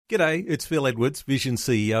G'day, it's Phil Edwards, Vision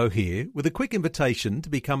CEO here, with a quick invitation to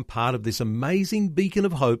become part of this amazing beacon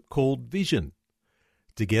of hope called Vision.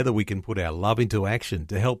 Together we can put our love into action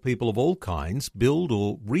to help people of all kinds build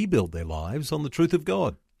or rebuild their lives on the truth of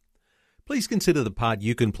God. Please consider the part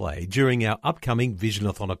you can play during our upcoming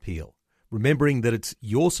Visionathon appeal, remembering that it's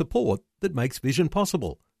your support that makes Vision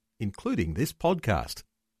possible, including this podcast.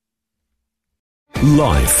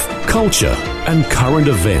 Life, culture, and current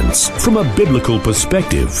events from a biblical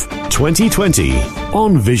perspective. 2020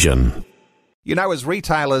 on Vision. You know, as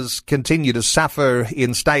retailers continue to suffer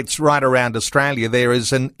in states right around Australia, there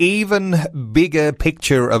is an even bigger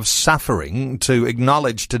picture of suffering to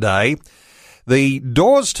acknowledge today. The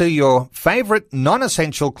doors to your favourite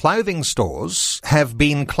non-essential clothing stores have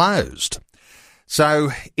been closed. So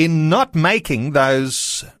in not making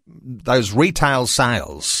those retail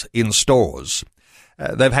sales in stores,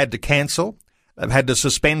 they've had to cancel, they've had to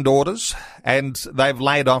suspend orders, and they've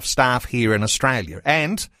laid off staff here in Australia.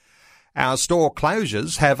 And our store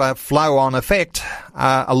closures have a flow-on effect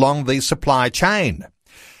along the supply chain.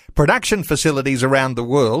 Production facilities around the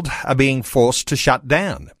world are being forced to shut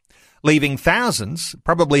down, leaving thousands,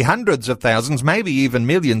 probably hundreds of thousands, maybe even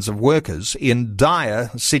millions of workers in dire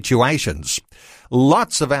situations.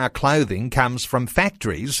 Lots of our clothing comes from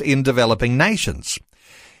factories in developing nations.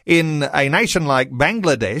 In a nation like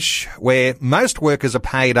Bangladesh, where most workers are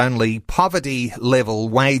paid only poverty-level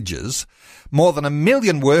wages, more than 1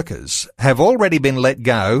 million workers have already been let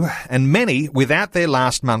go, and many without their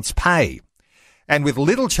last month's pay, and with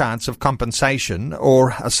little chance of compensation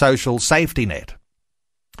or a social safety net.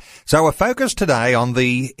 So a focus today on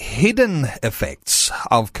the hidden effects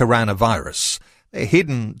of coronavirus. They're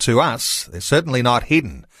hidden to us. They're certainly not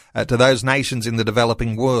hidden to those nations in the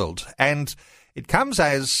developing world. And it comes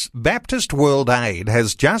as Baptist World Aid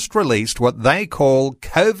has just released what they call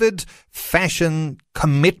COVID fashion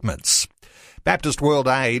commitments. Baptist World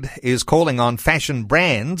Aid is calling on fashion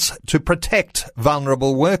brands to protect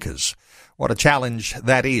vulnerable workers. What a challenge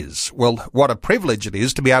that is. Well, what a privilege it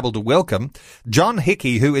is to be able to welcome John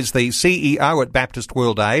Hickey, who is the CEO at Baptist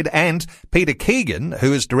World Aid, and Peter Keegan,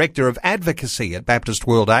 who is Director of Advocacy at Baptist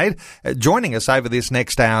World Aid, joining us over this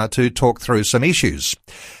next hour to talk through some issues.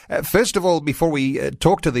 First of all, before we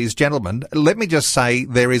talk to these gentlemen, let me just say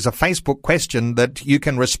there is a Facebook question that you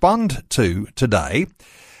can respond to today.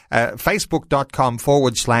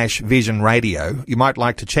 Facebook.com/Vision Radio. You might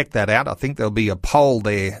like to check that out. I think there'll be a poll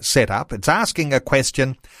there set up. It's asking a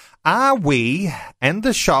question: are we and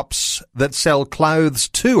the shops that sell clothes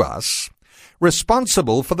to us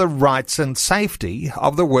responsible for the rights and safety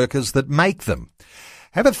of the workers that make them?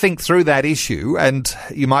 Have a think through that issue, and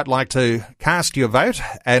you might like to cast your vote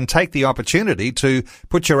and take the opportunity to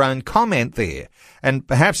put your own comment there. And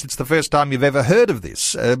perhaps it's the first time you've ever heard of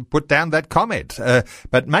this. Put down that comment.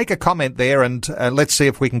 But make a comment there, and let's see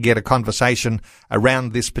if we can get a conversation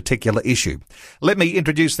around this particular issue. Let me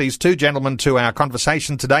introduce these two gentlemen to our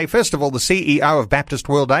conversation today. First of all, the CEO of Baptist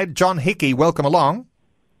World Aid, John Hickey. Welcome along.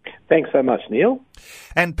 Thanks so much, Neil.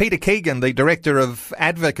 And Peter Keegan, the Director of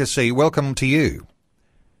Advocacy. Welcome to you.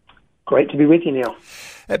 Great to be with you, Neil.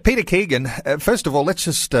 Peter Keegan, first of all, let's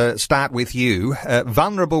just start with you.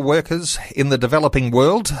 Vulnerable workers in the developing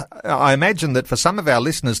world. I imagine that for some of our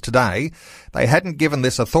listeners today, they hadn't given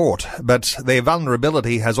this a thought, but their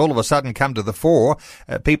vulnerability has all of a sudden come to the fore.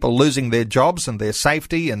 People losing their jobs and their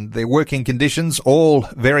safety and their working conditions, all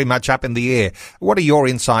very much up in the air. What are your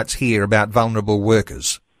insights here about vulnerable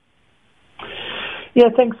workers? Yeah,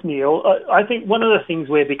 thanks, Neil. I think one of the things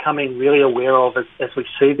we're becoming really aware of as we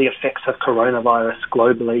see the effects of coronavirus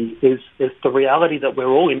globally is the reality that we're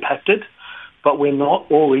all impacted, but we're not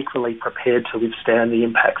all equally prepared to withstand the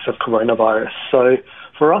impacts of coronavirus. So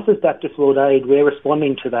for us as Baptist World Aid, we're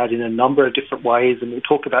responding to that in a number of different ways, and we'll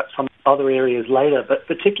talk about some other areas later, but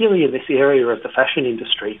particularly in this area of the fashion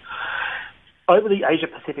industry. Over the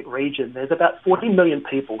Asia-Pacific region, there's about 40 million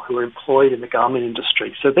people who are employed in the garment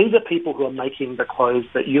industry. So these are people who are making the clothes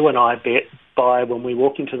that you and I buy when we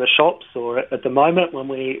walk into the shops, or at the moment when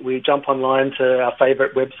we jump online to our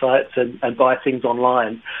favourite websites and buy things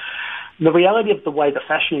online. The reality of the way the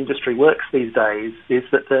fashion industry works these days is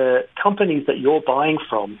that the companies that you're buying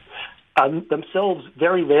from are themselves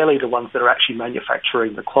very rarely the ones that are actually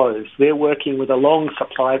manufacturing the clothes. They're working with a long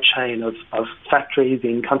supply chain of factories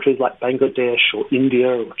in countries like Bangladesh or India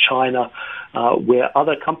or China, where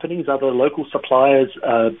other companies, other local suppliers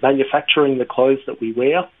are manufacturing the clothes that we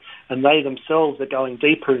wear, and they themselves are going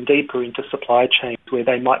deeper and deeper into supply chains where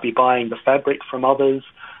they might be buying the fabric from others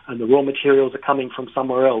and the raw materials are coming from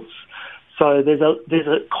somewhere else. So there's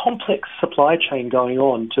a complex supply chain going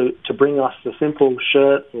on to bring us the simple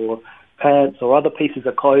shirt or pants or other pieces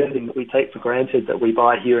of clothing that we take for granted that we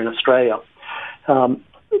buy here in Australia.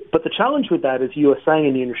 But the challenge with that, as you were saying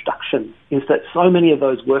in the introduction, is that so many of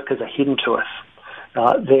those workers are hidden to us.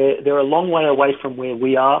 They're a long way away from where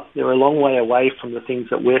we are. They're a long way away from the things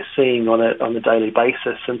that we're seeing on a daily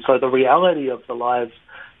basis. And so the reality of the lives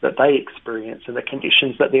that they experience and the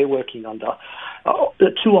conditions that they're working under are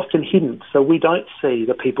too often hidden. So we don't see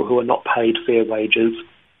the people who are not paid fair wages.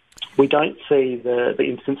 We don't see the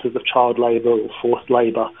instances of child labour or forced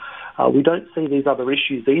labour. We don't see these other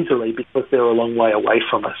issues easily because they're a long way away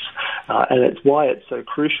from us. And it's why it's so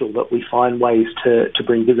crucial that we find ways to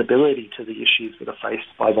bring visibility to the issues that are faced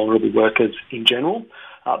by vulnerable workers in general,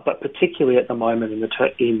 but particularly at the moment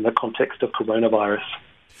in the context of coronavirus.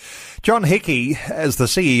 John Hickey, as the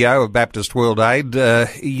CEO of Baptist World Aid,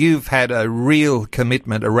 you've had a real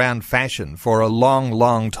commitment around fashion for a long,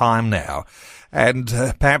 long time now. And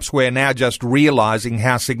perhaps we're now just realising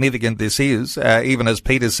how significant this is. Even as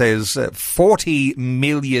Peter says, 40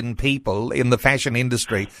 million people in the fashion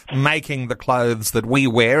industry making the clothes that we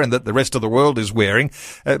wear and that the rest of the world is wearing.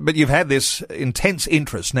 But you've had this intense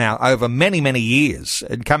interest now over many, many years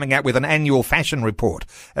in coming out with an annual fashion report.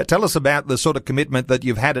 Tell us about the sort of commitment that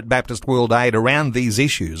you've had at Baptist World Aid around these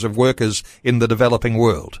issues of workers in the developing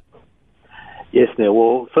world. Yes, Neil.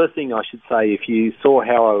 Well, first thing I should say, if you saw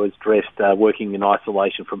how I was dressed working in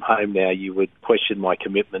isolation from home now, you would question my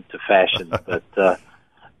commitment to fashion. But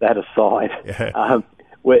that aside,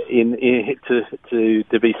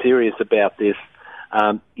 to be serious about this,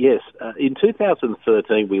 yes, in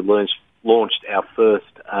 2013 we launched our first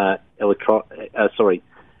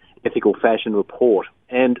ethical fashion report,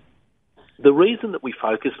 and the reason that we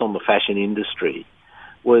focused on the fashion industry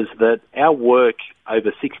was that our work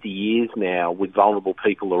over 60 years now with vulnerable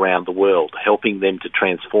people around the world, helping them to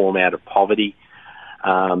transform out of poverty,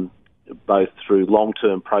 both through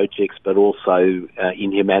long-term projects but also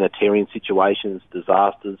in humanitarian situations,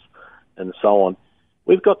 disasters, and so on.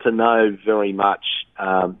 We've got to know very much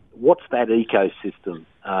what's that ecosystem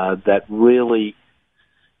that really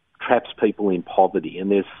traps people in poverty.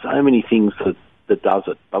 And there's so many things that does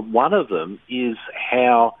it. But one of them is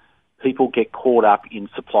how people get caught up in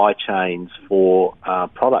supply chains for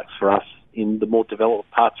products for us in the more developed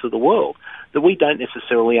parts of the world that we don't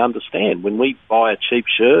necessarily understand. When we buy a cheap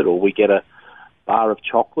shirt or we get a bar of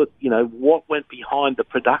chocolate, what went behind the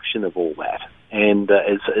production of all that? And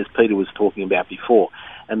as Peter was talking about before,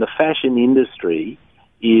 and the fashion industry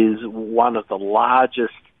is one of the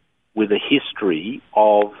largest with a history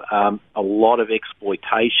of a lot of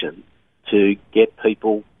exploitation to get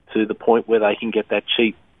people to the point where they can get that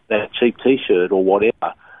cheap T-shirt or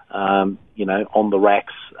whatever, on the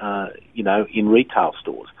racks, in retail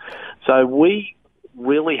stores. So we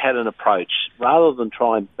really had an approach. Rather than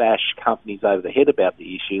try and bash companies over the head about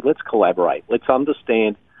the issue, let's collaborate. Let's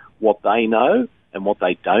understand what they know and what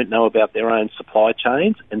they don't know about their own supply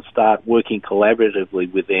chains and start working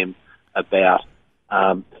collaboratively with them about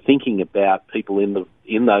thinking about people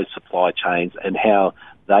in those supply chains and how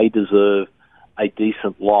they deserve a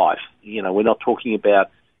decent life. We're not talking about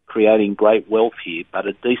creating great wealth here, but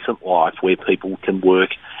a decent life where people can work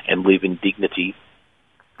and live in dignity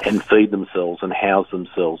and feed themselves and house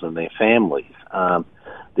themselves and their families.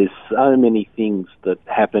 There's so many things that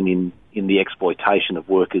happen in the exploitation of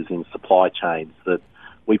workers in supply chains that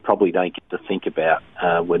we probably don't get to think about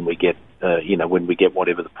when we get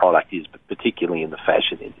whatever the product is, but particularly in the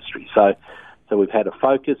fashion industry. So we've had a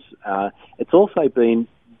focus. It's also been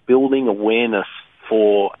building awareness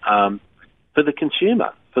for the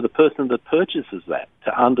consumer, for the person that purchases that,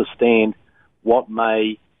 to understand what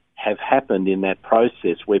may have happened in that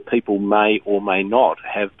process where people may or may not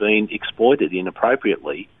have been exploited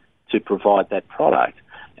inappropriately to provide that product.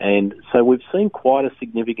 And so we've seen quite a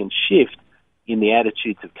significant shift in the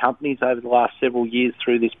attitudes of companies over the last several years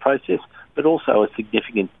through this process, but also a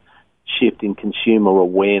significant shift in consumer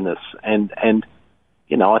awareness. And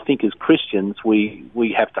I think as Christians,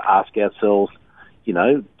 we have to ask ourselves,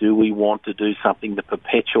 do we want to do something that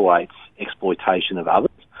perpetuates exploitation of others,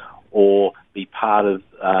 or be part of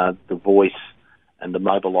the voice and the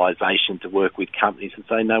mobilisation to work with companies and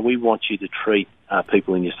say, no, we want you to treat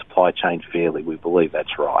people in your supply chain fairly. We believe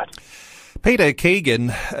that's right. Peter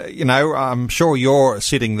Keegan, I'm sure you're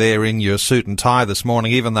sitting there in your suit and tie this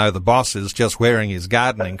morning, even though the boss is just wearing his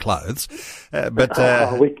gardening clothes.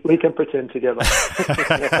 We can pretend together.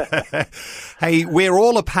 Hey, we're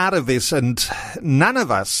all a part of this, and none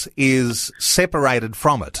of us is separated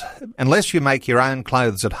from it. Unless you make your own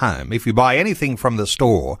clothes at home, if you buy anything from the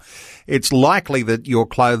store, it's likely that your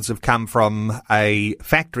clothes have come from a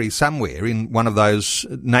factory somewhere in one of those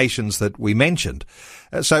nations that we mentioned.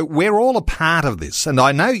 So we're all a part of this, and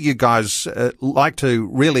I know you guys like to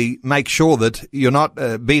really make sure that you're not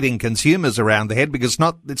beating consumers around the head, because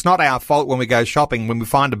it's not our fault when we go shopping, when we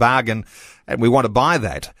find a bargain and we want to buy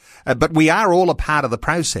that. But we are all a part of the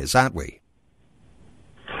process, aren't we?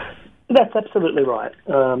 That's absolutely right.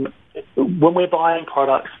 When we're buying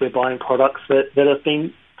products that have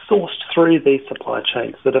been sourced through these supply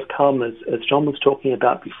chains, that have come, as John was talking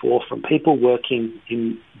about before, from people working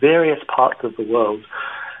in various parts of the world.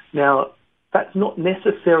 Now, that's not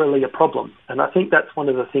necessarily a problem, and I think that's one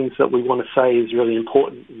of the things that we want to say is really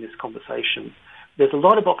important in this conversation. There's a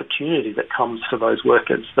lot of opportunity that comes for those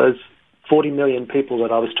workers, those 40 million people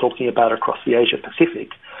that I was talking about across the Asia Pacific.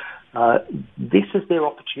 This is their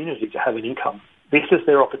opportunity to have an income. This is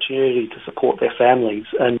their opportunity to support their families,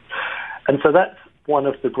 and so that's one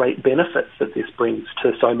of the great benefits that this brings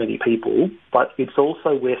to so many people, but it's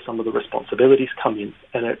also where some of the responsibilities come in,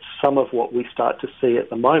 and it's some of what we start to see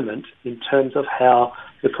at the moment in terms of how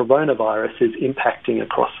the coronavirus is impacting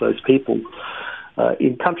across those people.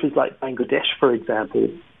 In countries like Bangladesh, for example,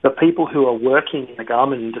 the people who are working in the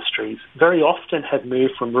garment industries very often have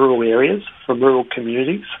moved from rural areas, from rural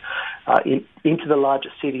communities, into the larger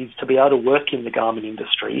cities to be able to work in the garment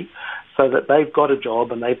industry, so that they've got a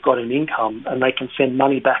job and they've got an income and they can send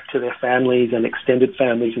money back to their families and extended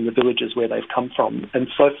families in the villages where they've come from. And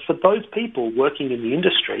so for those people working in the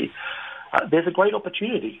industry, there's a great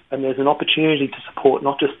opportunity, and there's an opportunity to support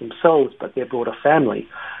not just themselves but their broader family.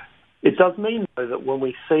 It does mean, though, that when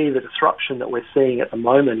we see the disruption that we're seeing at the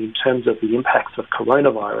moment in terms of the impacts of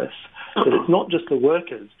coronavirus, that it's not just the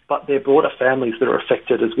workers but their broader families that are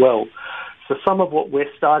affected as well. So some of what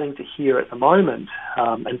we're starting to hear at the moment,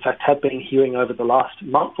 in fact have been hearing over the last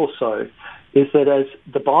month or so, is that as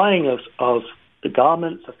the buying of the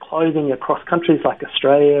garments, of clothing across countries like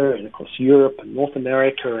Australia and across Europe and North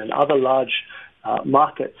America and other large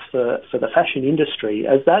markets for the fashion industry,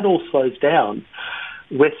 as that all slows down,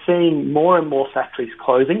 we're seeing more and more factories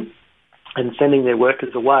closing and sending their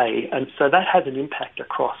workers away. And so that has an impact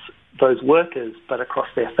across those workers, but across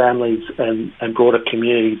their families and broader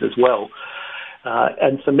communities as well.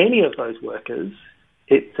 And for many of those workers,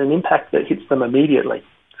 it's an impact that hits them immediately.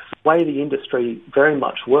 The way the industry very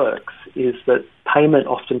much works is that payment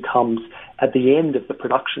often comes at the end of the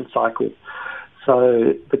production cycle.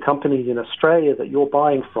 So the companies in Australia that you're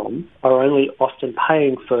buying from are only often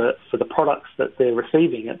paying for the products that they're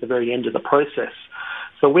receiving at the very end of the process.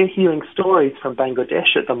 So we're hearing stories from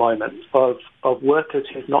Bangladesh at the moment of workers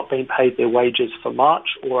who've not been paid their wages for March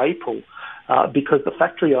or April because the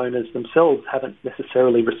factory owners themselves haven't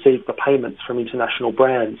necessarily received the payments from international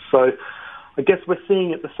brands. So I guess we're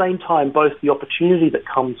seeing at the same time both the opportunity that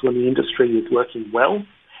comes when the industry is working well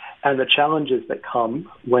and the challenges that come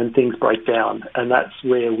when things break down. And that's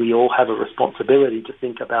where we all have a responsibility to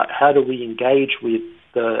think about how do we engage with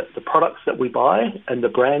the products that we buy and the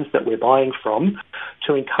brands that we're buying from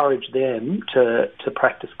to encourage them to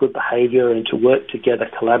practice good behaviour and to work together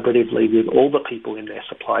collaboratively with all the people in their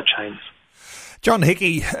supply chains. John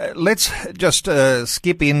Hickey, let's just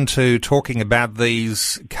skip into talking about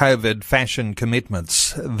these COVID fashion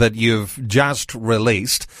commitments that you've just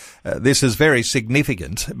released. This is very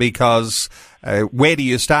significant because where do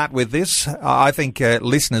you start with this? I think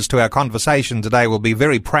listeners to our conversation today will be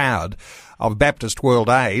very proud of Baptist World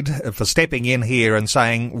Aid for stepping in here and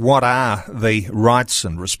saying what are the rights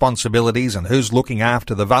and responsibilities and who's looking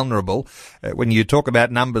after the vulnerable. When you talk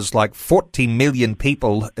about numbers like 40 million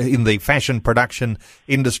people in the fashion production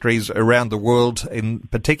industries around the world,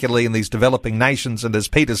 particularly in these developing nations, and as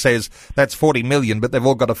Peter says, that's 40 million, but they've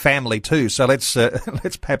all got a family too, so let's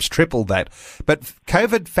perhaps triple that. But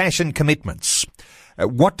COVID fashion commitments,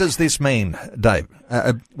 what does this mean, Dave?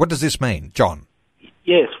 What does this mean, John?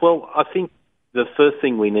 Yes, well, I think the first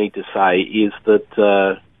thing we need to say is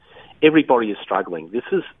that everybody is struggling. This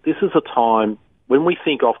is a time when we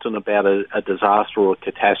think often about a disaster or a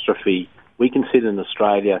catastrophe. We can sit in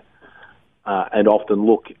Australia and often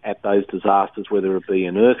look at those disasters, whether it be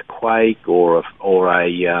an earthquake or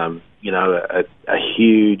a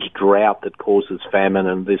huge drought that causes famine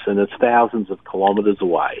and it's thousands of kilometres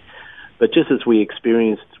away. But just as we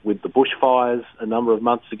experienced with the bushfires a number of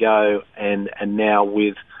months ago and now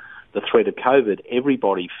with the threat of COVID,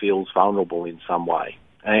 everybody feels vulnerable in some way.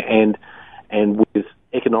 And with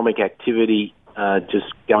economic activity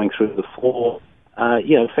just going through the floor.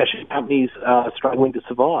 Fashion companies are struggling to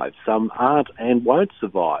survive. Some aren't and won't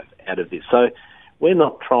survive out of this. So we're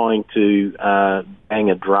not trying to bang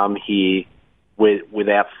a drum here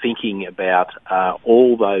without thinking about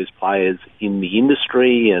all those players in the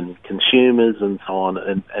industry and consumers and so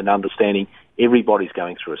on, and understanding everybody's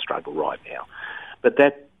going through a struggle right now. But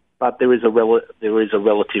there is a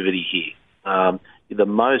relativity here. The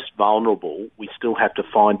most vulnerable, we still have to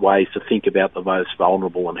find ways to think about the most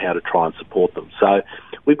vulnerable and how to try and support them. So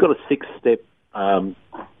we've got a 6-step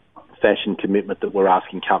fashion commitment that we're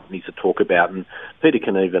asking companies to talk about, and Peter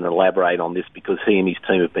can even elaborate on this because he and his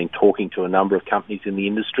team have been talking to a number of companies in the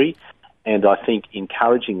industry, and I think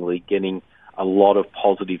encouragingly getting a lot of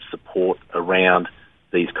positive support around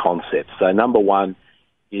these concepts. So number one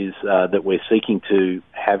is that we're seeking to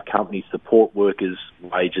have companies support workers'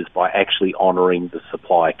 wages by actually honouring the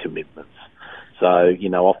supply commitments. So,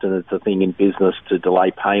 often it's a thing in business to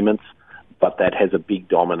delay payments, but that has a big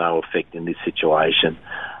domino effect in this situation.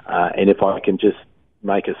 And if I can just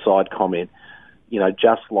make a side comment,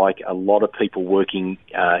 just like a lot of people working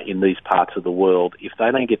in these parts of the world, if they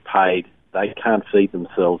don't get paid, they can't feed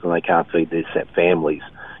themselves and they can't feed their families.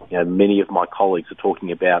 Many of my colleagues are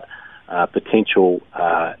talking about potential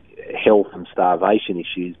health and starvation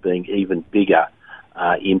issues being even bigger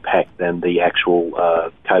impact than the actual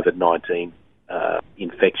COVID-19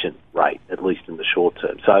 infection rate, at least in the short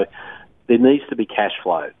term. So there needs to be cash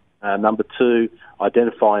flow. Number two,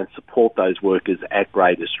 identify and support those workers at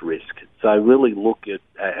greatest risk. So really look at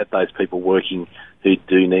those people working who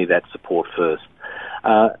do need that support first.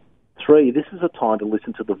 Three, this is a time to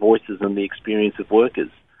listen to the voices and the experience of workers.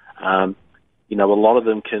 A lot of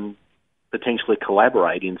them can potentially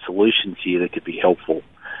collaborate in solutions here that could be helpful.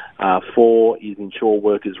 Four is ensure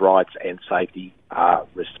workers' rights and safety are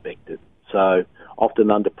respected. So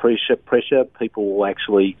often under pressure, people will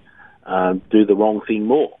actually do the wrong thing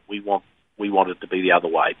more. We want it to be the other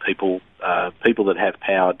way. People that have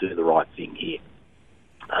power do the right thing here.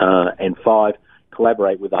 And five,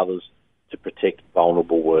 collaborate with others to protect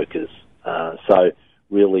vulnerable workers. So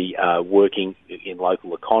really working in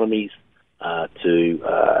local economies to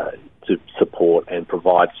support and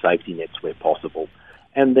provide safety nets where possible.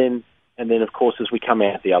 And then, of course, as we come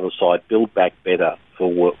out the other side, build back better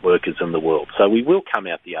for workers in the world. So we will come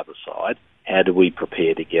out the other side. How do we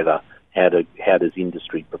prepare together? How does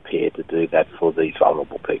industry prepare to do that for these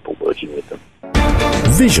vulnerable people working with them?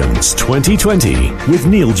 Visions 2020 with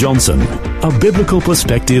Neil Johnson. A biblical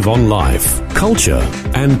perspective on life, culture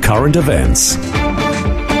and current events.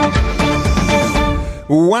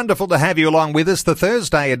 Wonderful to have you along with us. The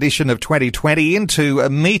Thursday edition of 2020 into a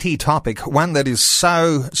meaty topic, one that is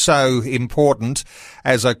so important.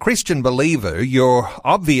 As a Christian believer, you're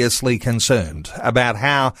obviously concerned about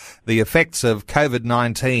how the effects of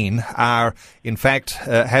COVID-19 are, in fact,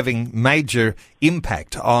 having major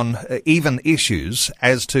impact on even issues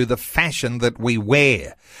as to the fashion that we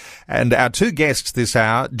wear. And our two guests this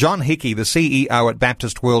hour, John Hickey, the CEO at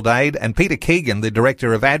Baptist World Aid, and Peter Keegan, the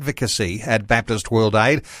Director of Advocacy at Baptist World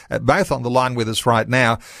Aid, both on the line with us right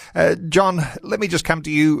now. John, let me just come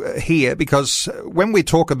to you here, because when we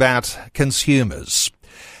talk about consumers,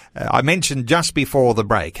 I mentioned just before the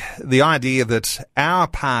break the idea that our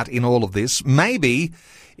part in all of this may be,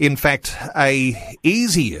 in fact, a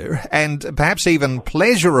easier and perhaps even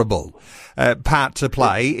pleasurable part to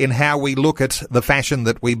play in how we look at the fashion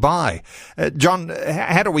that we buy. John,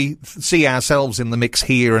 how do we see ourselves in the mix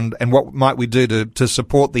here, and what might we do to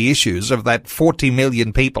support the issues of that 40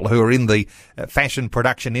 million people who are in the fashion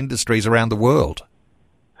production industries around the world?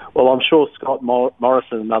 Well, I'm sure Scott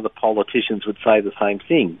Morrison and other politicians would say the same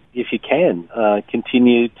thing. If you can,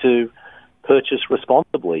 continue to purchase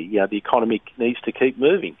responsibly. The economy needs to keep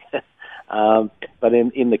moving. But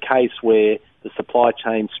in the case where the supply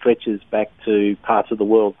chain stretches back to parts of the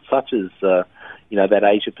world such as, that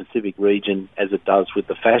Asia-Pacific region, as it does with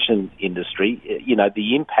the fashion industry,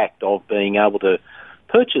 the impact of being able to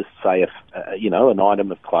purchase, say, an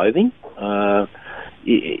item of clothing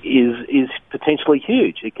is potentially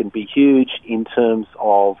huge. It can be huge in terms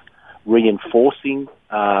of reinforcing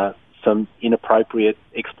some inappropriate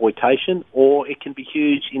exploitation, or it can be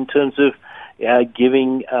huge in terms of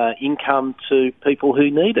giving income to people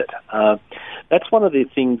who need it. That's one of the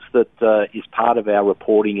things that is part of our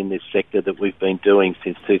reporting in this sector that we've been doing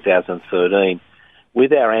since 2013.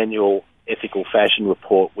 With our annual ethical fashion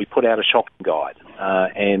report, we put out a shopping guide,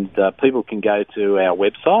 and people can go to our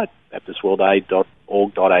website,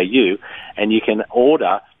 baptistworldaid.org.au, and you can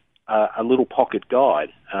order a little pocket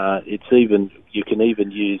guide. You can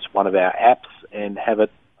even use one of our apps and have it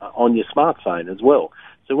on your smartphone as well.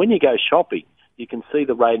 So when you go shopping, You can see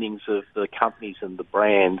the ratings of the companies and the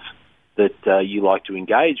brands that you like to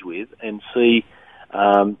engage with, and see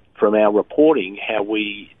from our reporting how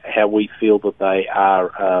we feel that they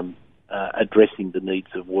are addressing the needs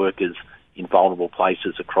of workers in vulnerable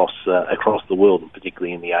places across the world, and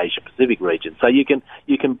particularly in the Asia Pacific region. So you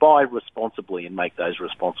can buy responsibly and make those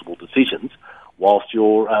responsible decisions whilst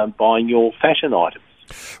you're buying your fashion items.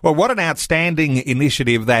 Well, what an outstanding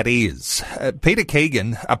initiative that is. Peter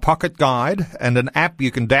Keegan, a pocket guide and an app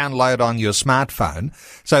you can download on your smartphone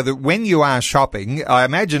so that when you are shopping, I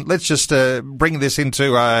imagine, let's just bring this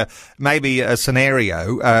into maybe a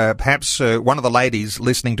scenario, perhaps one of the ladies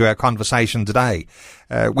listening to our conversation today,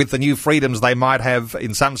 with the new freedoms they might have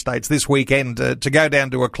in some states this weekend to go down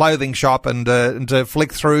to a clothing shop and to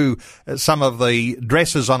flick through some of the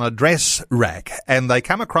dresses on a dress rack, and they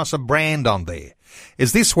come across a brand on there.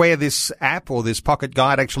 Is this where this app or this pocket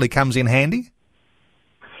guide actually comes in handy?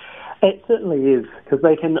 It certainly is, because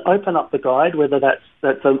they can open up the guide, whether that's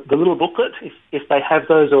the little booklet, if they have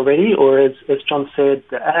those already, or as John said,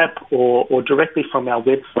 the app, or directly from our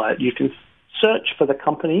website. You can search for the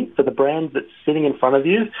company, for the brand that's sitting in front of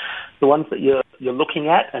you, the ones that you're looking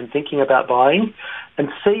at and thinking about buying, and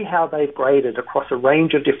see how they've graded across a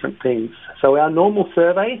range of different things. So our normal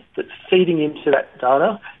survey that's feeding into that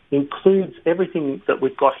data includes everything that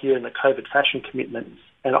we've got here in the COVID fashion commitments,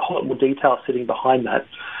 and a whole lot more detail sitting behind that.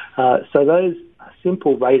 So those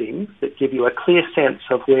simple ratings that give you a clear sense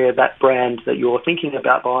of where that brand that you're thinking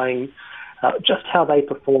about buying, just how they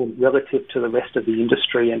perform relative to the rest of the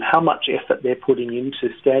industry, and how much effort they're putting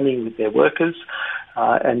into standing with their workers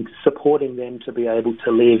and supporting them to be able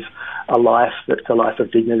to live a life that's a life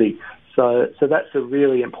of dignity. So that's a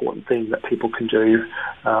really important thing that people can do.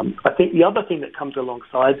 I think the other thing that comes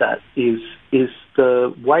alongside that is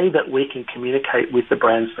the way that we can communicate with the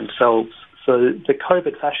brands themselves. So the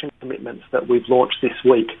COVID fashion commitments that we've launched this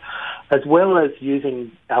week, as well as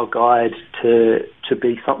using our guide to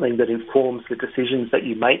be something that informs the decisions that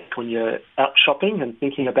you make when you're out shopping and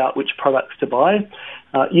thinking about which products to buy,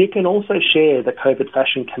 you can also share the COVID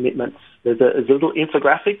fashion commitments. There's a little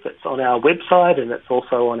infographic that's on our website, and it's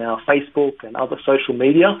also on our Facebook and other social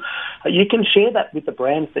media. You can share that with the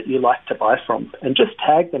brands that you like to buy from, and just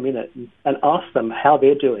tag them in it and ask them how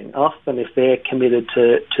they're doing. Ask them if they're committed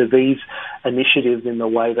to these initiatives in the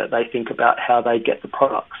way that they think about how they get the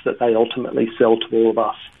products that they ultimately sell to all of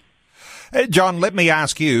us. John, let me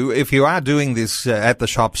ask you, if you are doing this at the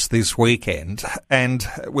shops this weekend, and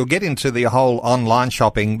we'll get into the whole online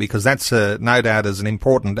shopping, because that's no doubt is an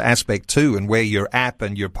important aspect too, and where your app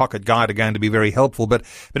and your pocket guide are going to be very helpful. But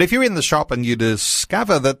if you're in the shop and you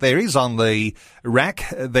discover that there is on the rack,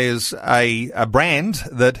 there's a brand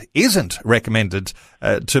that isn't recommended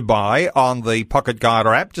to buy on the pocket guide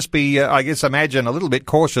or app, just be, I guess, imagine a little bit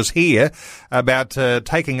cautious here about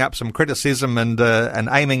taking up some criticism and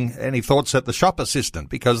aiming any thoughts at the shop assistant,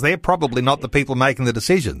 because they're probably not the people making the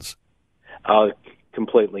decisions. Oh,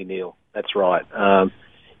 completely, Neil. That's right.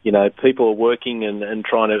 People are working and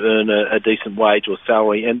trying to earn a decent wage or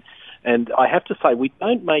salary, and I have to say we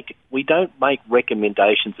don't make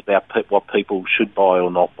recommendations about what people should buy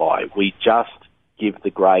or not buy. We just give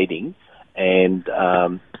the grading, and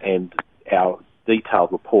our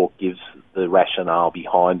detailed report gives the rationale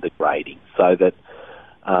behind the grading, so that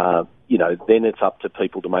then it's up to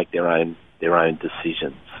people to make their own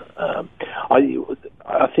decisions.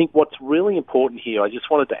 I think what's really important here, I just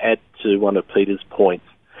wanted to add to one of Peter's points.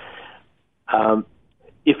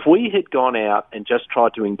 If we had gone out and just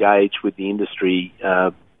tried to engage with the industry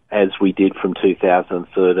as we did from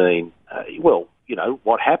 2013,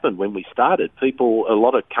 what happened when we started? A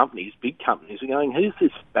lot of companies, big companies, are going, who's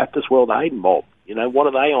this Baptist World Aid mob? What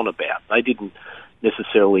are they on about? They didn't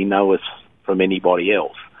necessarily know us from anybody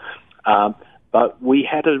else. But we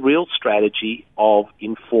had a real strategy of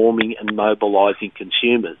informing and mobilising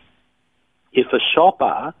consumers. If a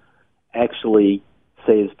shopper actually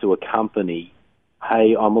says to a company,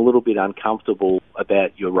 hey, I'm a little bit uncomfortable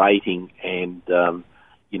about your rating and,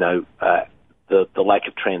 the lack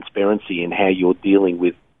of transparency in how you're dealing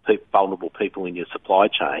with vulnerable people in your supply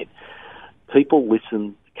chain,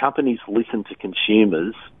 companies listen to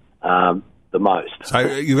consumers the most. So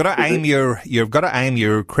you've got to aim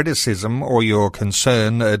your criticism or your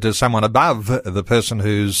concern to someone above the person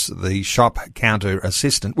who's the shop counter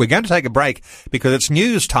assistant. We're going to take a break because it's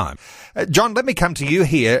news time. John, let me come to you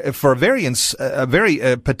here for a very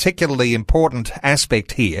particularly important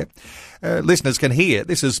aspect here. listeners can hear,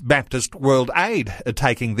 this is Baptist World Aid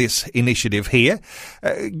taking this initiative here.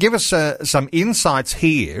 Give us some insights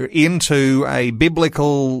here into a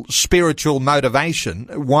biblical, spiritual motivation,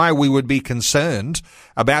 why we would be concerned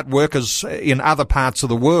about workers in other parts of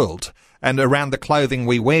the world and around the clothing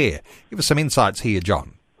we wear. Give us some insights here,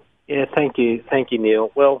 John. Yeah, thank you,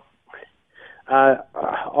 Neil. Well,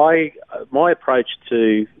 my approach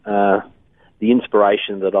to the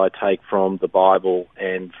inspiration that I take from the Bible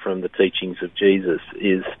and from the teachings of Jesus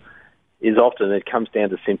is often, it comes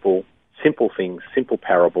down to simple things, simple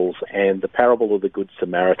parables, and the parable of the Good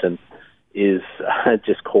Samaritan is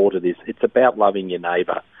just core to this. It's about loving your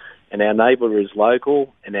neighbour, and our neighbour is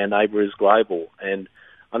local and our neighbour is global. And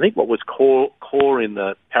I think what was core in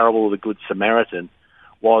the parable of the Good Samaritan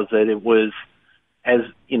was that it was, as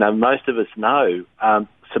you know, most of us know,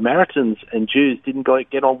 Samaritans and Jews didn't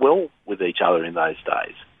get on well with each other in those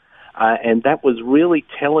days. And that was really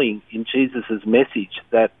telling in Jesus' message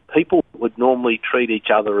that people would normally treat each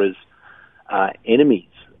other as enemies.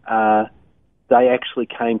 They actually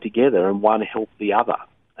came together and one helped the other.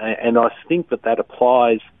 And I think that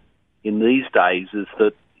applies in these days, is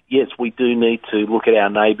that, yes, we do need to look at our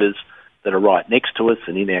neighbours that are right next to us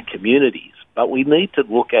and in our communities, but we need to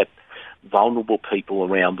look at vulnerable people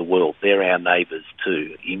around the world. They're our neighbours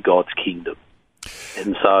too in God's kingdom.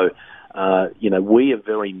 And so, we are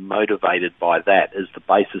very motivated by that as the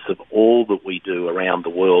basis of all that we do around the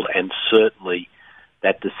world, and certainly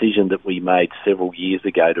that decision that we made several years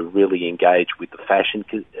ago to really engage with the fashion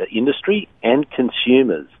industry and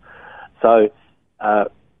consumers. So, as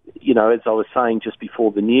I was saying just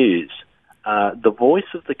before the news, the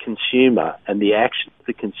voice of the consumer and the action of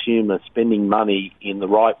the consumer spending money in the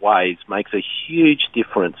right ways makes a huge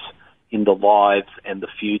difference in the lives and the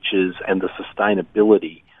futures and the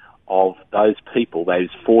sustainability of those people, those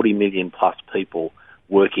 40 million plus people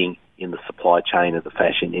working in the supply chain of the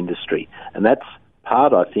fashion industry. And that's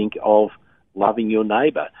part, I think, of loving your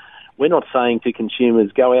neighbour. We're not saying to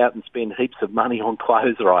consumers, go out and spend heaps of money on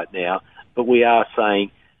clothes right now, but we are saying,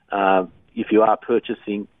 if you are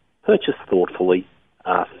purchasing, purchase thoughtfully,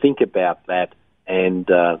 think about that, and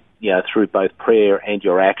through both prayer and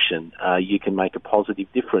your action, you can make a positive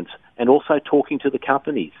difference. And also talking to the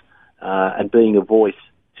companies and being a voice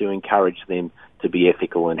to encourage them to be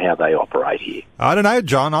ethical in how they operate here. I don't know,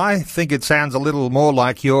 John. I think it sounds a little more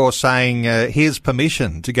like you're saying, here's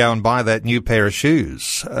permission to go and buy that new pair of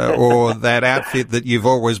shoes or that outfit that you've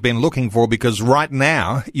always been looking for, because right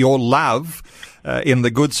now your love in the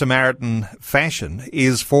Good Samaritan fashion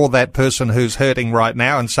is for that person who's hurting right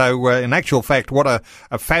now. And so, in actual fact, what a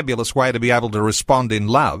fabulous way to be able to respond in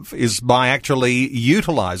love is by actually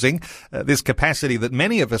utilising this capacity that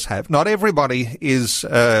many of us have. Not everybody has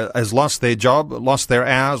lost their job, lost their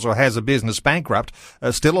hours, or has a business bankrupt.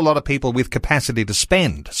 Still a lot of people with capacity to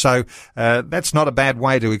spend. So that's not a bad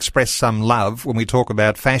way to express some love when we talk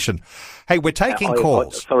about fashion. Hey, we're taking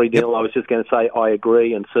calls. Sorry, Neil, I was just going to say I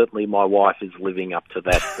agree, and certainly my wife is living up to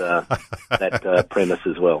that premise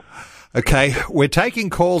as well. Okay, we're taking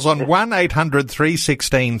calls on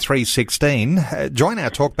 1-800-316-316. Join our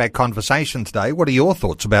talkback conversation today. What are your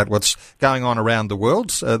thoughts about what's going on around the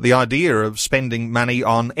world? The idea of spending money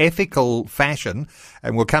on ethical fashion,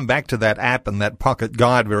 and we'll come back to that app and that pocket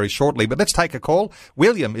guide very shortly. But let's take a call.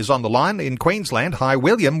 William is on the line in Queensland. Hi,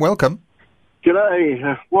 William. Welcome.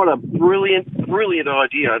 G'day. What a brilliant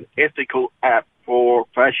idea, an ethical app for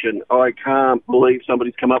fashion. I can't believe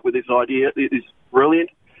somebody's come up with this idea. It is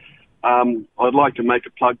brilliant. I'd like to make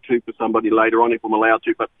a plug too for somebody later on if I'm allowed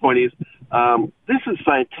to, but the point is, this is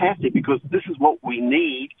fantastic because this is what we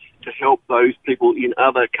need to help those people in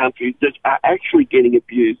other countries that are actually getting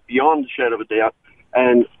abused beyond a shadow of a doubt,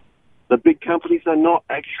 and the big companies are not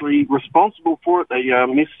actually responsible for it. They are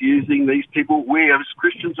misusing these people. We as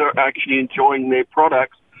Christians are actually enjoying their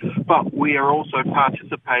products, but we are also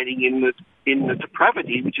participating in the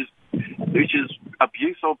depravity, which is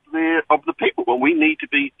abuse of the people. Well, we need to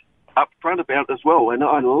be upfront about it as well. And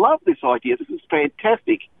I love this idea. This is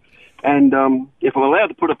fantastic. And if I'm allowed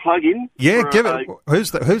to put a plug in,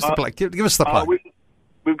 who's the plug? Give us the plug.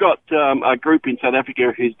 We've got a group in South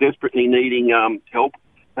Africa who's desperately needing help.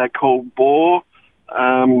 They're called Boer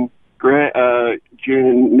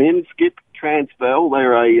Gemeenskap Transvaal.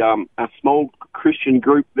 They're a small Christian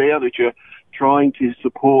group there that are trying to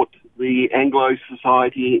support the Anglo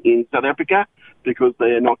society in South Africa because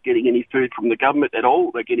they're not getting any food from the government at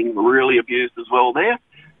all. They're getting really abused as well there.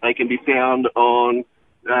 They can be found on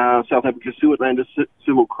South Africa Suid-Lander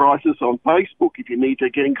Civil Crisis on Facebook if you need to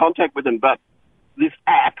get in contact with them. But this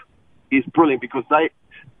app is brilliant because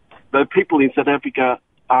the people in South Africa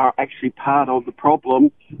are actually part of the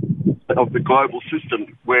problem of the global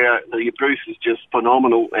system where the abuse is just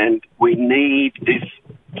phenomenal, and we need this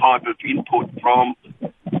type of input from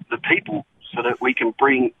the people so that we can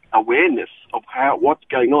bring awareness of what's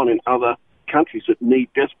going on in other countries that need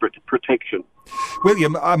desperate protection.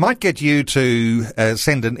 William, I might get you to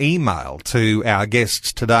send an email to our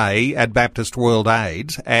guests today at Baptist World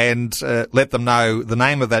Aid and let them know the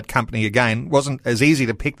name of that company again. Wasn't as easy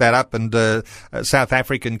to pick that up, and a South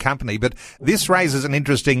African company, but this raises an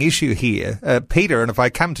interesting issue here. Peter, and if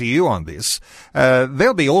I come to you on this,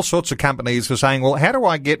 there'll be all sorts of companies who are saying, well, how do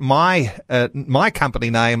I get my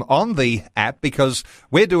company name on the app, because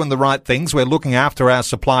we're doing the right things, we're looking after our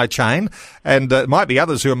supply chain, and there might be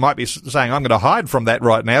others who might be saying, I'm going to hide from that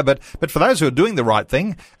right now, but for those who are doing the right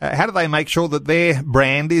thing, how do they make sure that their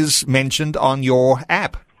brand is mentioned on your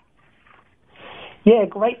app? Yeah,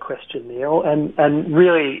 great question, Neil, and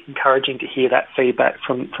really encouraging to hear that feedback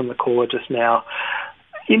from the caller just now.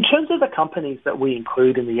 In terms of the companies that we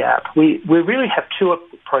include in the app, we really have two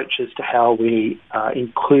approaches to how we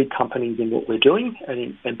include companies in what we're doing,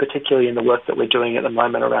 and particularly in the work that we're doing at the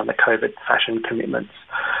moment around the COVID fashion commitments.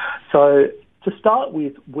 So to start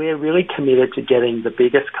with, we're really committed to getting the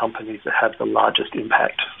biggest companies that have the largest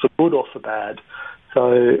impact, for good or for bad.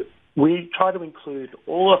 So we try to include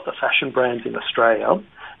all of the fashion brands in Australia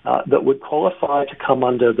that would qualify to come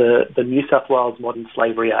under the New South Wales Modern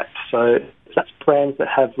Slavery Act. So that's brands that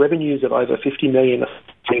have revenues of over 50 million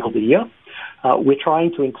a year. We're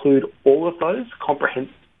trying to include all of those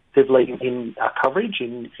comprehensively in our coverage,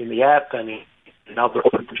 in the app and in other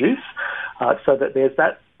we produce, so that there's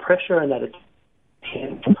that pressure and that attention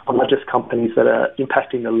on largest companies that are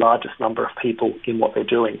impacting the largest number of people in what they're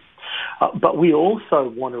doing. But we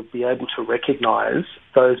also want to be able to recognise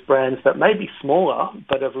those brands that may be smaller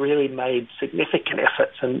but have really made significant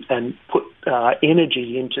efforts and put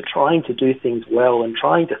energy into trying to do things well and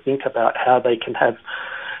trying to think about how they can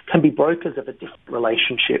be brokers of a different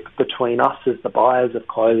relationship between us as the buyers of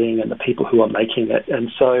clothing and the people who are making it.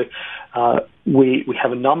 And so we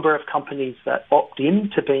have a number of companies that opt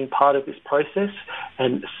in to being part of this process,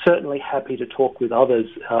 and certainly happy to talk with others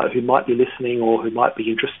who might be listening or who might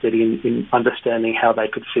be interested in understanding how they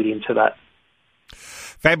could fit into that.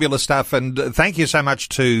 Fabulous stuff, and thank you so much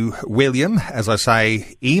to William. As I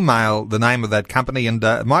say, email the name of that company, and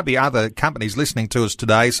it might be other companies listening to us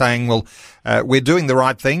today saying, well, we're doing the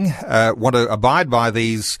right thing, want to abide by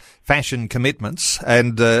these fashion commitments,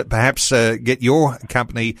 and perhaps get your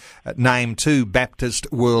company name to Baptist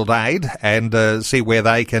World Aid and see where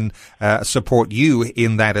they can support you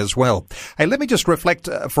in that as well. Hey, let me just reflect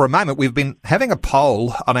for a moment. We've been having a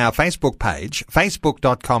poll on our Facebook page,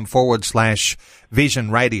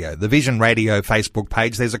 facebook.com/Vision Radio, the Vision Radio Facebook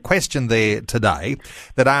page. There's a question there today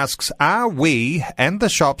that asks, are we and the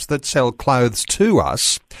shops that sell clothes to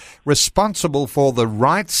us responsible for the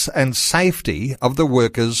rights and safety of the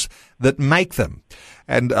workers that make them?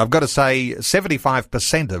 And I've got to say,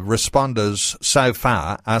 75% of responders so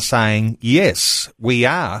far are saying, yes, we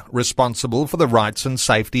are responsible for the rights and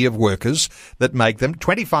safety of workers that make them.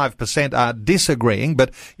 25% are disagreeing,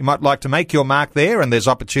 but you might like to make your mark there, and there's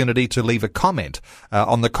opportunity to leave a comment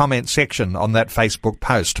on the comment section on that Facebook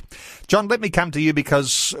post. John, let me come to you,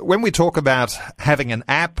 because when we talk about having an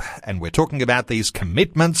app and we're talking about these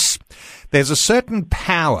commitments, there's a certain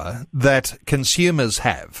power that consumers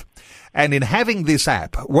have. And in having this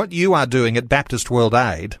app, what you are doing at Baptist World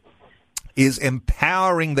Aid is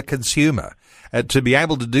empowering the consumer to be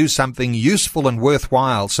able to do something useful and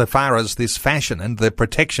worthwhile so far as this fashion and the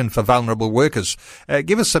protection for vulnerable workers.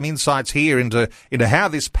 Give us some insights here into how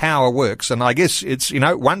this power works. And I guess it's,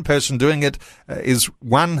 one person doing it is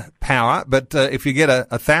one power, but if you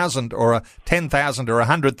get 1,000 or 10,000 or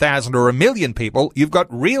 100,000 or 1 million people, you've got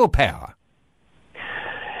real power.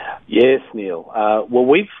 Yes, Neil. Well,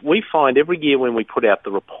 we find every year when we put out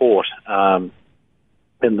the report and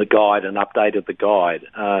the guide, an update of the guide,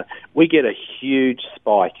 we get a huge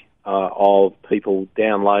spike of people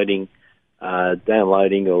downloading or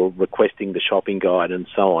requesting the shopping guide and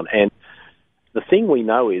so on. And the thing we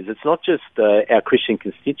know is it's not just our Christian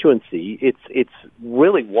constituency; it's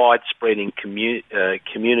really widespread in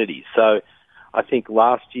communities. So I think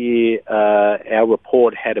last year our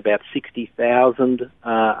report had about 60,000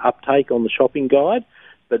 uptake on the shopping guide,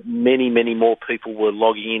 but many, many more people were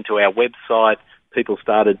logging into our website. People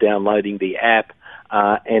started downloading the app,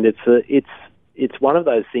 and it's one of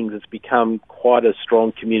those things that's become quite a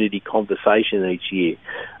strong community conversation each year.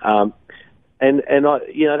 And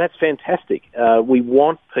that's fantastic. We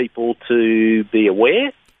want people to be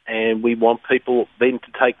aware, and we want people then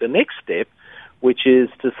to take the next step, which is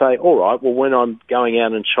to say, all right, well, when I'm going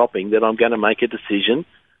out and shopping, that I'm going to make a decision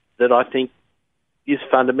that I think is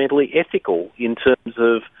fundamentally ethical in terms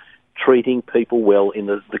of treating people well in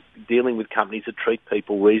the dealing with companies that treat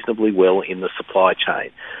people reasonably well in the supply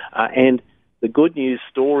chain. And the good news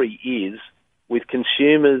story is, with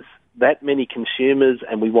consumers, that many consumers,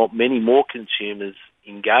 and we want many more consumers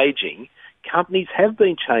engaging, companies have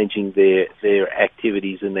been changing their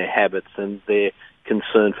activities and their habits and their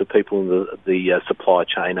concern for people in the supply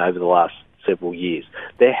chain over the last several years.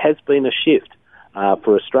 There has been a shift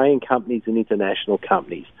for Australian companies and international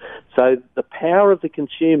companies. So the power of the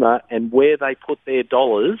consumer and where they put their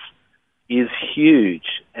dollars is huge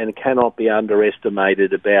and cannot be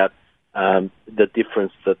underestimated about the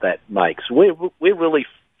difference that makes. We're really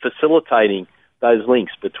facilitating those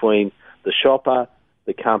links between the shopper,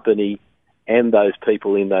 the company, and those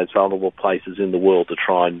people in those vulnerable places in the world to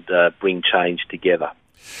try and bring change together.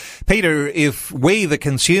 Peter, if we, the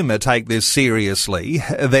consumer, take this seriously,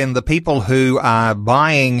 then the people who are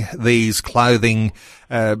buying these clothing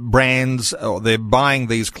brands, or they're buying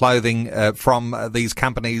these clothing from these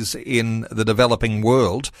companies in the developing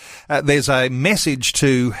world, there's a message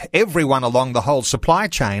to everyone along the whole supply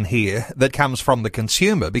chain here that comes from the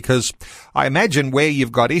consumer, because I imagine where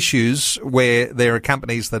you've got issues where there are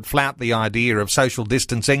companies that flout the idea of social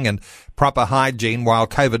distancing and proper hygiene while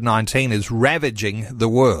COVID-19 is ravaging the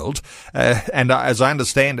world. And as I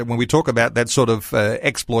understand it, when we talk about that sort of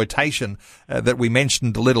exploitation that we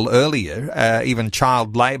mentioned a little earlier, even child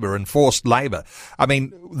labour and forced labour, I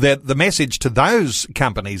mean, the message to those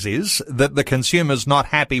companies is that the consumer's not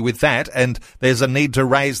happy with that and there's a need to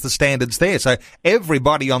raise the standards there. So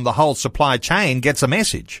everybody on the whole supply chain gets a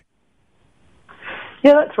message.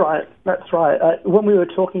 Yeah, that's right. That's right. When we were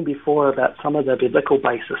talking before about some of the biblical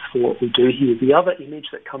basis for what we do here, the other image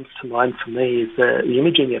that comes to mind for me is the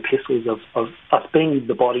image in the epistles of us being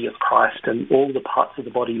the body of Christ and all the parts of the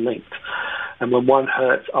body linked. And when one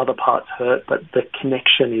hurts, other parts hurt, but the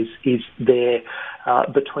connection is there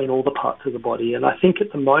between all the parts of the body. And I think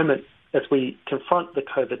at the moment, as we confront the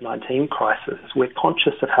COVID-19 crisis, we're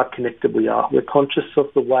conscious of how connected we are. We're conscious of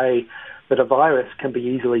the way that a virus can be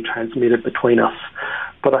easily transmitted between us.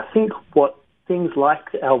 But I think what things like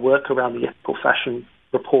our work around the Ethical Fashion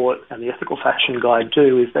Report and the Ethical Fashion Guide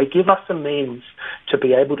do is they give us a means to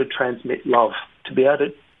be able to transmit love, to be able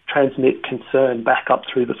to transmit concern back up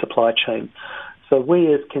through the supply chain. So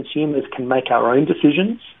we as consumers can make our own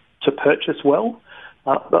decisions to purchase well,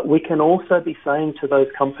 but we can also be saying to those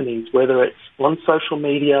companies, whether it's on social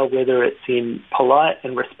media, whether it's in polite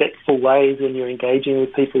and respectful ways when you're engaging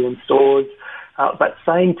with people in stores, but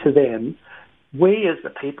saying to them, we as the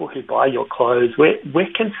people who buy your clothes, we're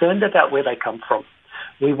concerned about where they come from.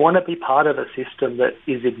 We want to be part of a system that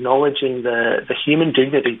is acknowledging the human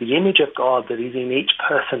dignity, the image of God that is in each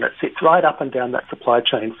person that sits right up and down that supply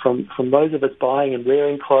chain, from those of us buying and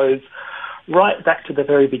wearing clothes right back to the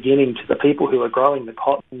very beginning, to the people who are growing the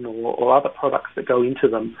cotton or other products that go into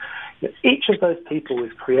them. Each of those people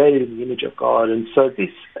is created in the image of God, and so this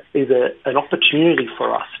is an opportunity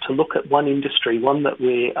for us to look at one industry, one that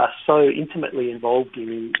we are so intimately involved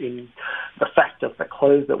in the fact of the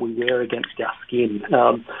clothes that we wear against our skin,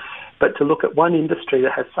 but to look at one industry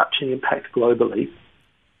that has such an impact globally,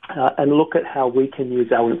 and look at how we can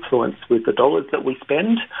use our influence with the dollars that we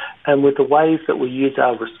spend and with the ways that we use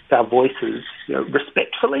our voices,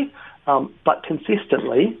 respectfully, but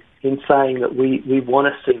consistently, in saying that we want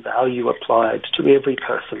to see value applied to every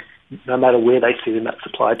person, no matter where they sit in that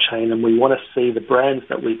supply chain, and we want to see the brands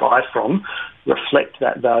that we buy from reflect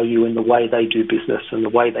that value in the way they do business and the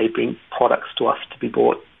way they bring products to us to be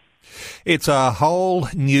bought. It's a whole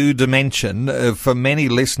new dimension for many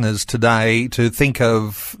listeners today to think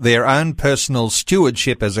of their own personal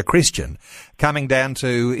stewardship as a Christian, coming down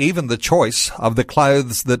to even the choice of the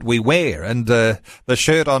clothes that we wear. And the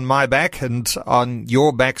shirt on my back and on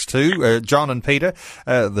your backs too, John and Peter,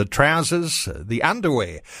 the trousers, the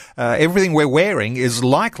underwear, everything we're wearing is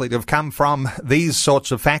likely to have come from these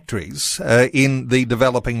sorts of factories in the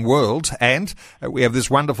developing world. And we have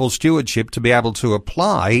this wonderful stewardship to be able to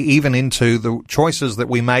apply even into the choices that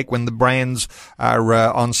we make when the brands are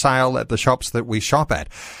on sale at the shops that we shop at.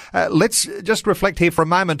 Let's just reflect here for a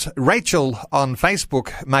moment. Rachel on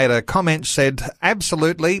Facebook made a comment, said,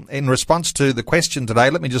 absolutely, in response to the question today.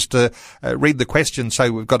 Let me just read the question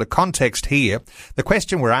so we've got a context here. The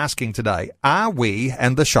question we're asking today, are we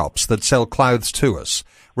and the shops that sell clothes to us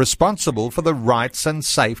responsible for the rights and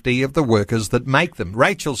safety of the workers that make them.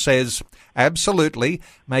 Rachel says, absolutely,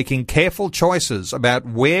 making careful choices about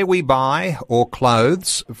where we buy or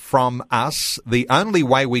clothes from us, the only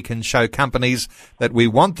way we can show companies that we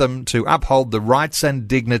want them to uphold the rights and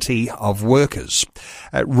dignity of workers.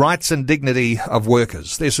 Rights and dignity of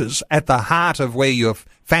workers. This is at the heart of where your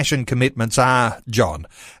fashion commitments are, John.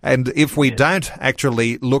 And if we don't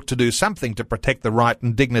actually look to do something to protect the right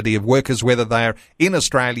and dignity of workers, whether they're in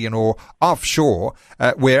Australia or offshore,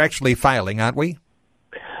 we're actually failing, aren't we?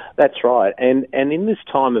 That's right. And in this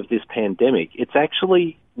time of this pandemic, it's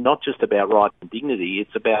actually not just about rights and dignity,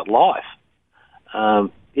 it's about life.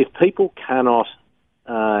 If people cannot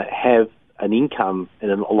have an income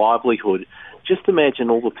and a livelihood, just imagine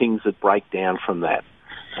all the things that break down from that.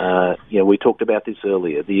 We talked about this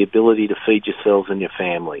earlier, the ability to feed yourselves and your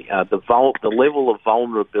family. The level of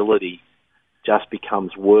vulnerability just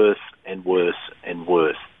becomes worse and worse and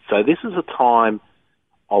worse. So this is a time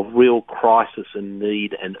of real crisis and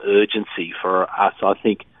need and urgency for us, I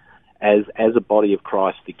think, as a body of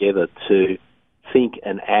Christ together to think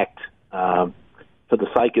and act for the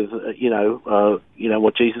sake of,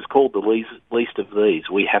 what Jesus called the least of these.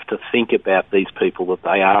 We have to think about these people,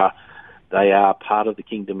 that they are part of the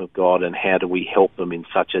kingdom of God, and how do we help them in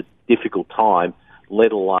such a difficult time,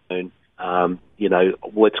 let alone,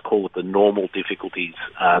 let's call it the normal difficulties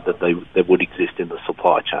that would exist in the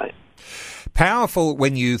supply chain. Powerful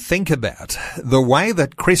when you think about the way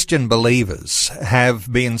that Christian believers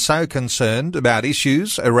have been so concerned about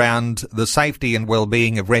issues around the safety and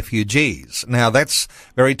well-being of refugees. Now, that's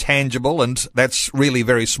very tangible, and that's really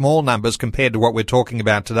very small numbers compared to what we're talking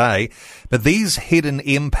about today. But these hidden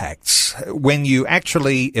impacts, when you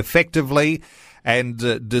actually effectively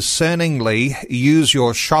and discerningly use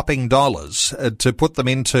your shopping dollars to put them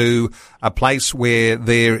into a place where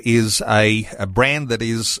there is a brand that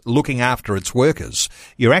is looking after its workers,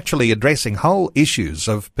 you're actually addressing whole issues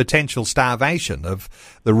of potential starvation, of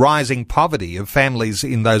the rising poverty of families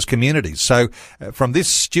in those communities. So from this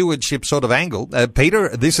stewardship sort of angle, Peter,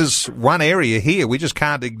 this is one area here we just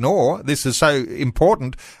can't ignore. This is so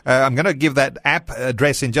important. I'm going to give that app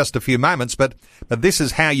address in just a few moments, but this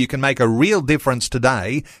is how you can make a real difference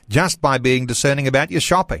today just by being discerning about your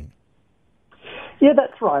shopping. Yeah,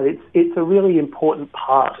 that's right. It's a really important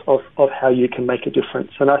part of how you can make a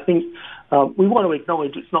difference. And I think we want to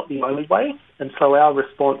acknowledge it's not the only way. And so our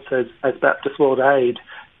response as Baptist World Aid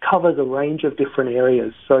covers a range of different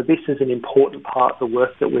areas. So this is an important part of the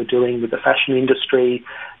work that we're doing with the fashion industry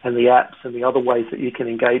and the apps and the other ways that you can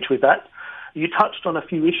engage with that. You touched on a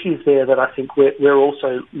few issues there that I think we're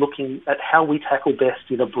also looking at how we tackle best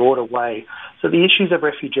in a broader way. So the issues of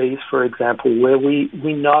refugees, for example, where we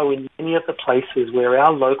know in many of the places where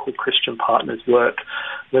our local Christian partners work,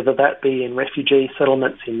 whether that be in refugee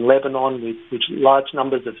settlements in Lebanon with large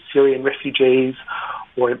numbers of Syrian refugees,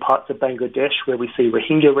 or in parts of Bangladesh where we see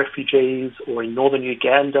Rohingya refugees, or in northern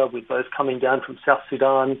Uganda with those coming down from South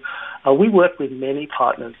Sudan. We work with many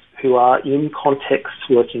partners who are in contexts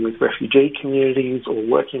working with refugee communities or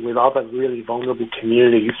working with other really vulnerable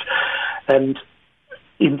communities. And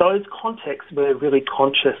in those contexts, we're really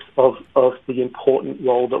conscious of the important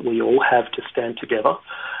role that we all have to stand together.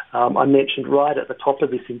 I mentioned right at the top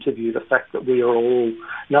of this interview the fact that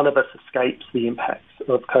none of us escapes the impacts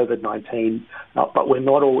of COVID-19, but we're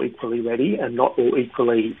not all equally ready and not all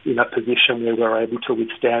equally in a position where we're able to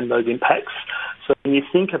withstand those impacts. So when you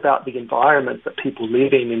think about the environment that people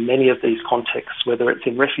live in many of these contexts, whether it's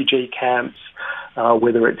in refugee camps,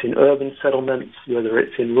 whether it's in urban settlements, whether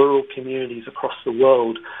it's in rural communities across the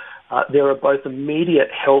world, there are both immediate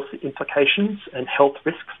health implications and health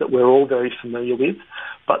risks that we're all very familiar with,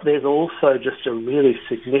 but there's also just a really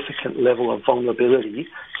significant level of vulnerability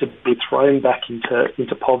to be thrown back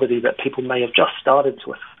into poverty that people may have just started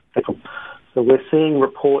to escape. So we're seeing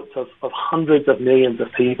reports of hundreds of millions of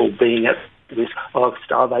people being at risk of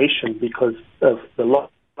starvation because of the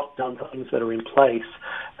lockdown things that are in place,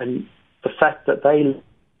 and the fact that they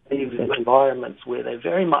live in environments where they're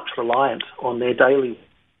very much reliant on their daily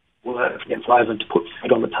work against lives to put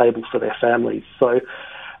food on the table for their families. So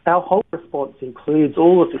our whole response includes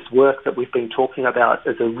all of this work that we've been talking about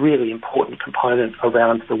as a really important component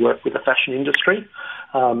around the work with the fashion industry,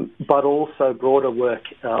 but also broader work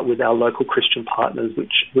with our local Christian partners,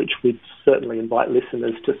 which we'd certainly invite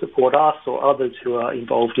listeners to support us or others who are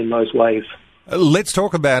involved in those ways. Let's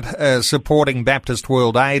talk about supporting Baptist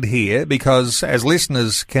World Aid here, because as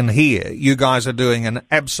listeners can hear, you guys are doing an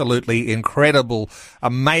absolutely incredible,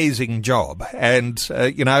 amazing job. And,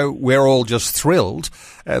 we're all just thrilled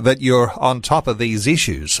that you're on top of these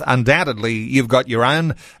issues. Undoubtedly, you've got your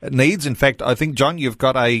own needs. In fact, I think, John, you've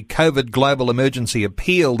got a COVID Global Emergency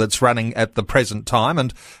Appeal that's running at the present time.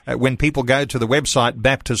 And when people go to the website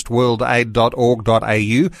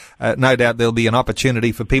baptistworldaid.org.au, no doubt there'll be an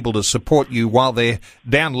opportunity for people to support you while they're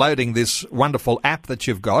downloading this wonderful app that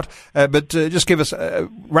you've got. But just give us,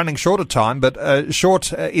 running short of time, but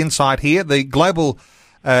short insight here, the Global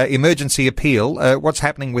Emergency Appeal, what's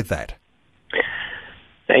happening with that?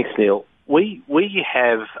 Thanks, Neil. We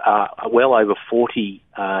have well over 40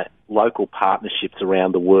 local partnerships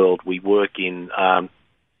around the world. We work in, at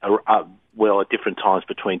different times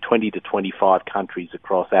between 20 to 25 countries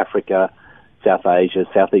across Africa, South Asia,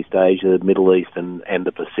 Southeast Asia, the Middle East and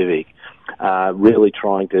the Pacific, really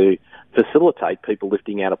trying to facilitate people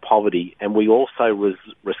lifting out of poverty. And we also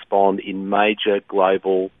respond in major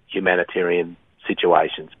global humanitarian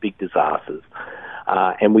situations, big disasters.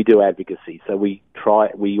 And we do advocacy. So we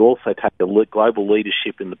also take the global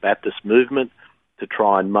leadership in the Baptist movement to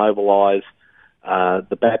try and mobilise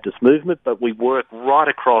the Baptist movement, but we work right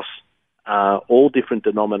across all different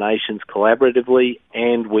denominations collaboratively,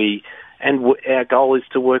 and our goal is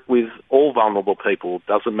to work with all vulnerable people. It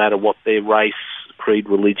doesn't matter what their race, creed,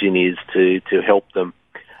 religion is, to help them,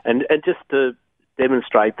 and just to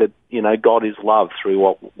demonstrate that God is love through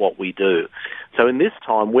what we do. So in this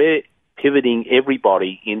time, we're pivoting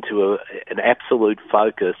everybody into an absolute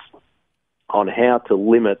focus on how to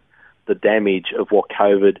limit the damage of what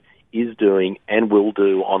COVID is doing and will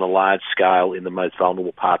do on a large scale in the most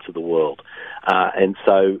vulnerable parts of the world. And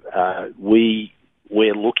so we're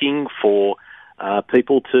looking for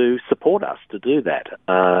people to support us to do that.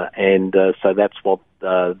 So that's what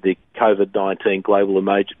the COVID-19 Global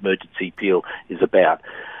Emergency Appeal is about.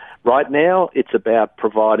 Right now, it's about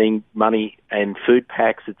providing money and food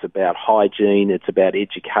packs, it's about hygiene, it's about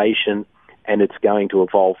education, and it's going to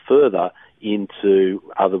evolve further into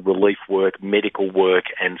other relief work, medical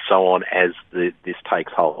work, and so on as this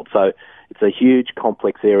takes hold. So it's a huge,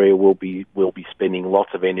 complex area we'll be spending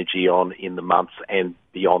lots of energy on in the months and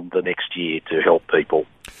beyond the next year to help people.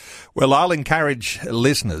 Well, I'll encourage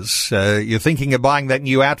listeners, you're thinking of buying that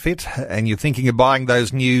new outfit and you're thinking of buying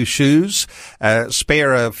those new shoes,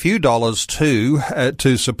 spare a few dollars too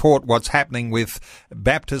to support what's happening with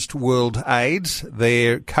Baptist World Aid,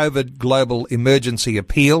 their COVID Global Emergency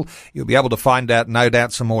Appeal. You'll be able to find out, no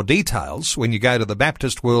doubt, some more details when you go to the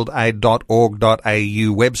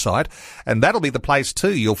baptistworldaid.org.au website, and that'll be the place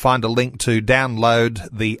too. You'll find a link to download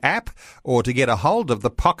the app or to get a hold of the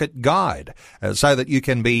Pocket Guide so that you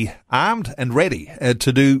can be armed and ready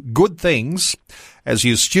to do good things as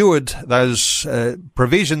you steward those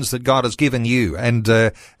provisions that God has given you. And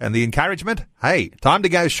the encouragement, hey, time to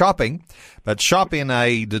go shopping, but shop in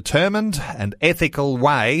a determined and ethical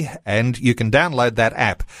way, and you can download that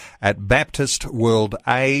app at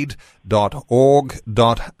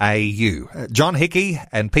baptistworldaid.org.au. John Hickey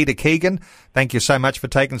and Peter Keegan, thank you so much for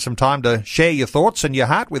taking some time to share your thoughts and your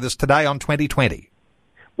heart with us today on 2020.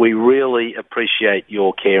 We really appreciate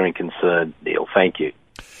your care and concern, Neil. Thank you.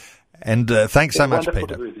 And thanks so much,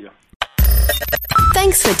 Peter.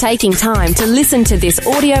 Thanks for taking time to listen to this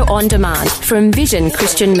audio on demand from Vision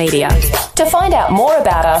Christian Media. To find out more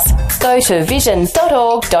about us, go to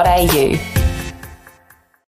vision.org.au.